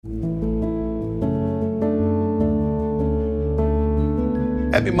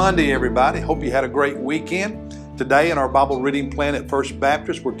Happy Monday, everybody. Hope you had a great weekend. Today in our Bible reading plan at First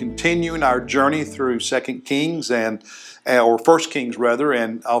Baptist, we're continuing our journey through 2 Kings or 1 Kings rather,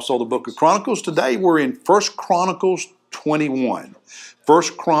 and also the book of Chronicles. Today we're in 1 Chronicles 21. 1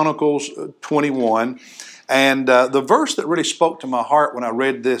 Chronicles 21. And the verse that really spoke to my heart when I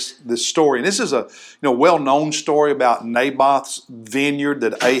read this story, and this is a well-known story about Naboth's vineyard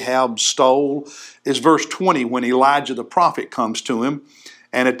that Ahab stole, is verse 20 when Elijah the prophet comes to him.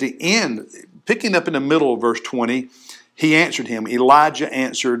 And at the end, picking up in the middle of verse 20, he answered him. Elijah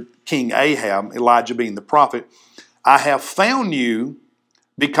answered King Ahab, Elijah being the prophet, I have found you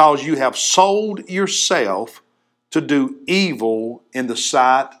because you have sold yourself to do evil in the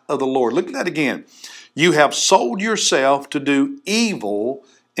sight of the Lord. Look at that again. You have sold yourself to do evil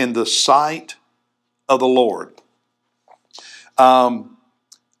in the sight of the Lord.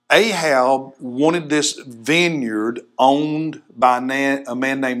 Ahab wanted this vineyard owned by a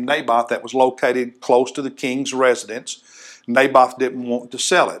man named Naboth that was located close to the king's residence. Naboth didn't want to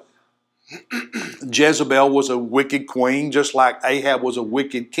sell it. Jezebel was a wicked queen, just like Ahab was a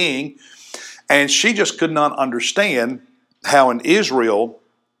wicked king, and she just could not understand how in Israel,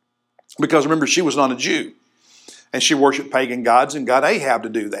 because remember, she was not a Jew, and she worshiped pagan gods and got Ahab to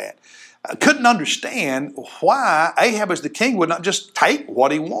do that. I couldn't understand why Ahab as the king would not just take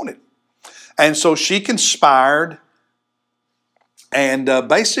what he wanted. And so she conspired, and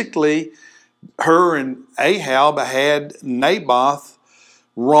basically her and Ahab had Naboth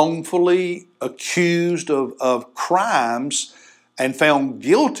wrongfully accused of crimes and found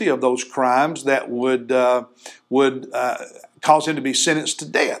guilty of those crimes that would cause him to be sentenced to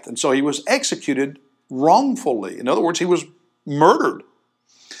death. And so he was executed wrongfully. In other words, he was murdered.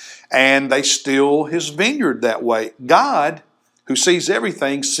 And they steal his vineyard that way. God, who sees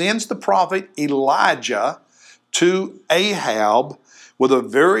everything, sends the prophet Elijah to Ahab with a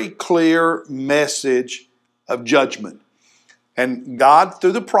very clear message of judgment. And God,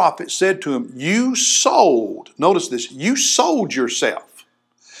 through the prophet, said to him, you sold, notice this, you sold yourself.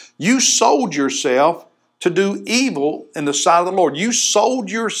 You sold yourself to do evil in the sight of the Lord. You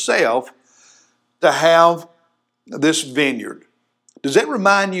sold yourself to have this vineyard. Does that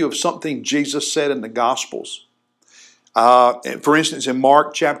remind you of something Jesus said in the Gospels? For instance, in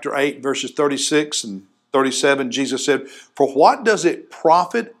Mark chapter 8, verses 36 and 37, Jesus said, for what does it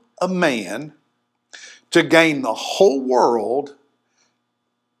profit a man to gain the whole world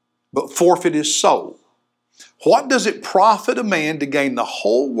but forfeit his soul? What does it profit a man to gain the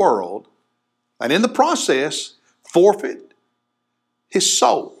whole world and in the process forfeit his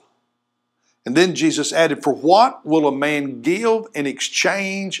soul? And then Jesus added, for what will a man give in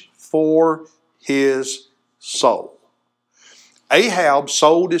exchange for his soul? Ahab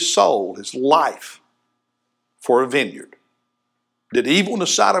sold his soul, his life, for a vineyard. Did evil in the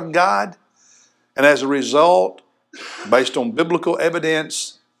sight of God, and as a result, based on biblical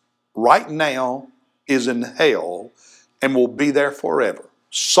evidence, right now is in hell and will be there forever.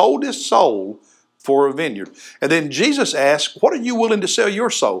 Sold his soul for a vineyard. And then Jesus asked, what are you willing to sell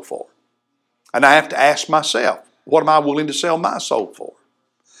your soul for? And I have to ask myself, what am I willing to sell my soul for?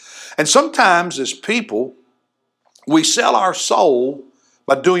 And sometimes as people, we sell our soul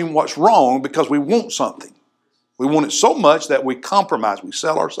by doing what's wrong because we want something. We want it so much that we compromise. We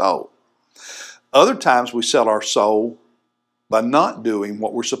sell our soul. Other times we sell our soul by not doing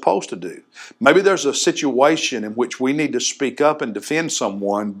what we're supposed to do. Maybe there's a situation in which we need to speak up and defend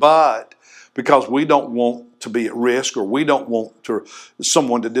someone, but because we don't want to be at risk or we don't want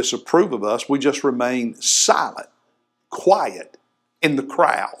someone to disapprove of us, we just remain silent, quiet in the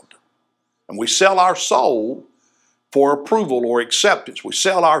crowd. And we sell our soul for approval or acceptance. We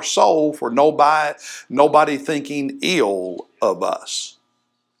sell our soul for nobody thinking ill of us.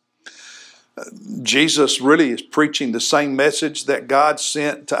 Jesus really is preaching the same message that God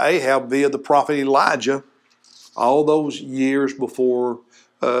sent to Ahab via the prophet Elijah all those years before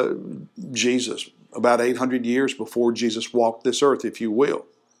Jesus, about 800 years before Jesus walked this earth, if you will.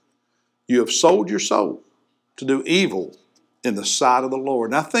 You have sold your soul to do evil in the sight of the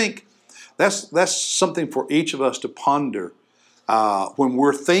Lord. And I think that's something for each of us to ponder when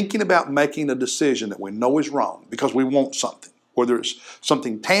we're thinking about making a decision that we know is wrong because we want something. Whether it's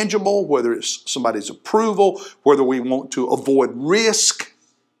something tangible, whether it's somebody's approval, whether we want to avoid risk.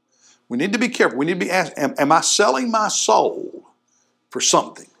 We need to be careful. We need to be asked, am I selling my soul for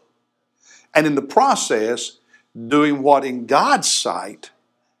something? And in the process, doing what in God's sight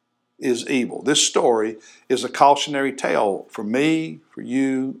is evil. This story is a cautionary tale for me, for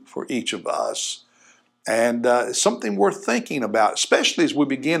you, for each of us. And it's something worth thinking about, especially as we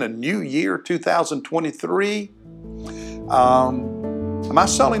begin a new year, 2023. Am I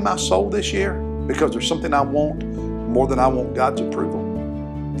selling my soul this year because there's something I want more than I want God's approval?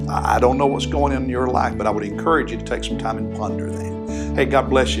 I don't know what's going on in your life, but I would encourage you to take some time and ponder that. Hey, God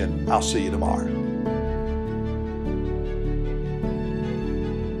bless you, and I'll see you tomorrow.